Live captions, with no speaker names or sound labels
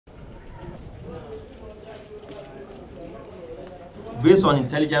based on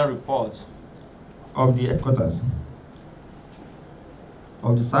intelligence reports of the headquarters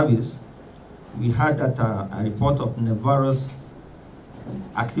of the service, we had that a report of various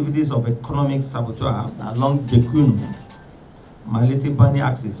activities of economic saboteur along the Malete-Bani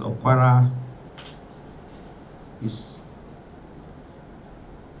axis of Kwara is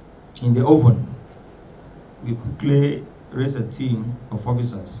in the oven. We quickly raised a team of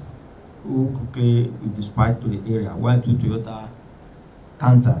officers who quickly dispatched to the area, while 2 Toyota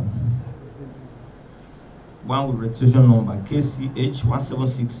Canter, one with registration number KCH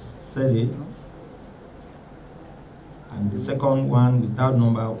 176 and the second one without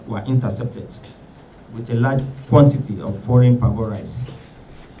number were intercepted with a large quantity of foreign parboiled rice,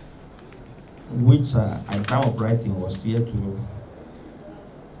 which at time of writing was yet to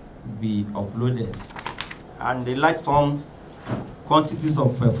be uploaded. And the large quantities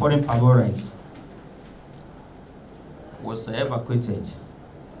of foreign parboiled rice was evacuated.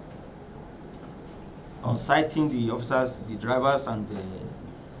 On sighting, the officers, the drivers, and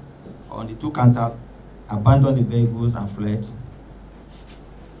on the 2 Canter abandoned the vehicles and fled.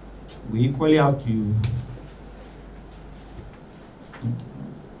 We equally have to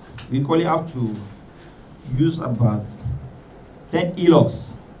use about 10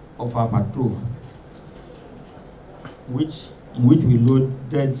 e-logs of our patrol, in which we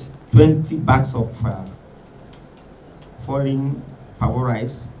loaded 20 bags of foreign parboiled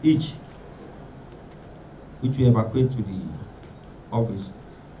rice each, which we evacuate to the office.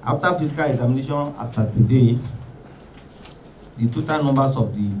 After physical examination as of today, the total numbers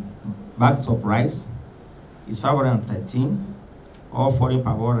of the bags of rice is 513, all foreign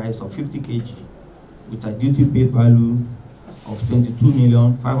parboiled rice of 50 kg, with a duty-paid value of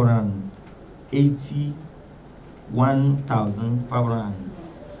 22,581,500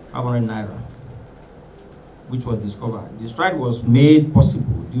 naira, which was discovered. The strike was made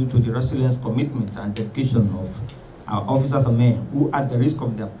possible due to the resilience, commitment, and dedication of our officers and men who, at the risk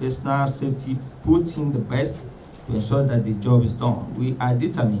of their personal safety, put in the best to ensure that the job is done. We are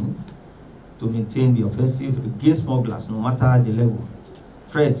determined to maintain the offensive against smugglers, no matter the level.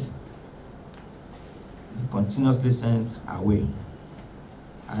 Threats continuously sent our way.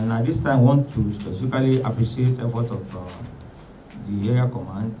 And at this time, I want to specifically appreciate the effort of the area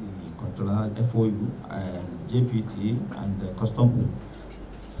command, the controller, FOU, and JPT, and the custom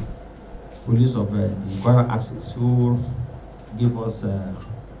police of the Kwara axis, who give us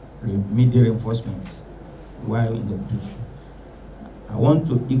immediate reinforcements while in the bush. I want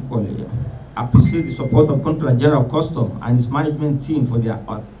to equally appreciate the support of Controller General of Custom and his management team for their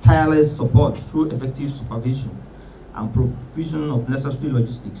tireless support through effective supervision and provision of necessary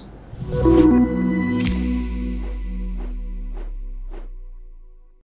logistics.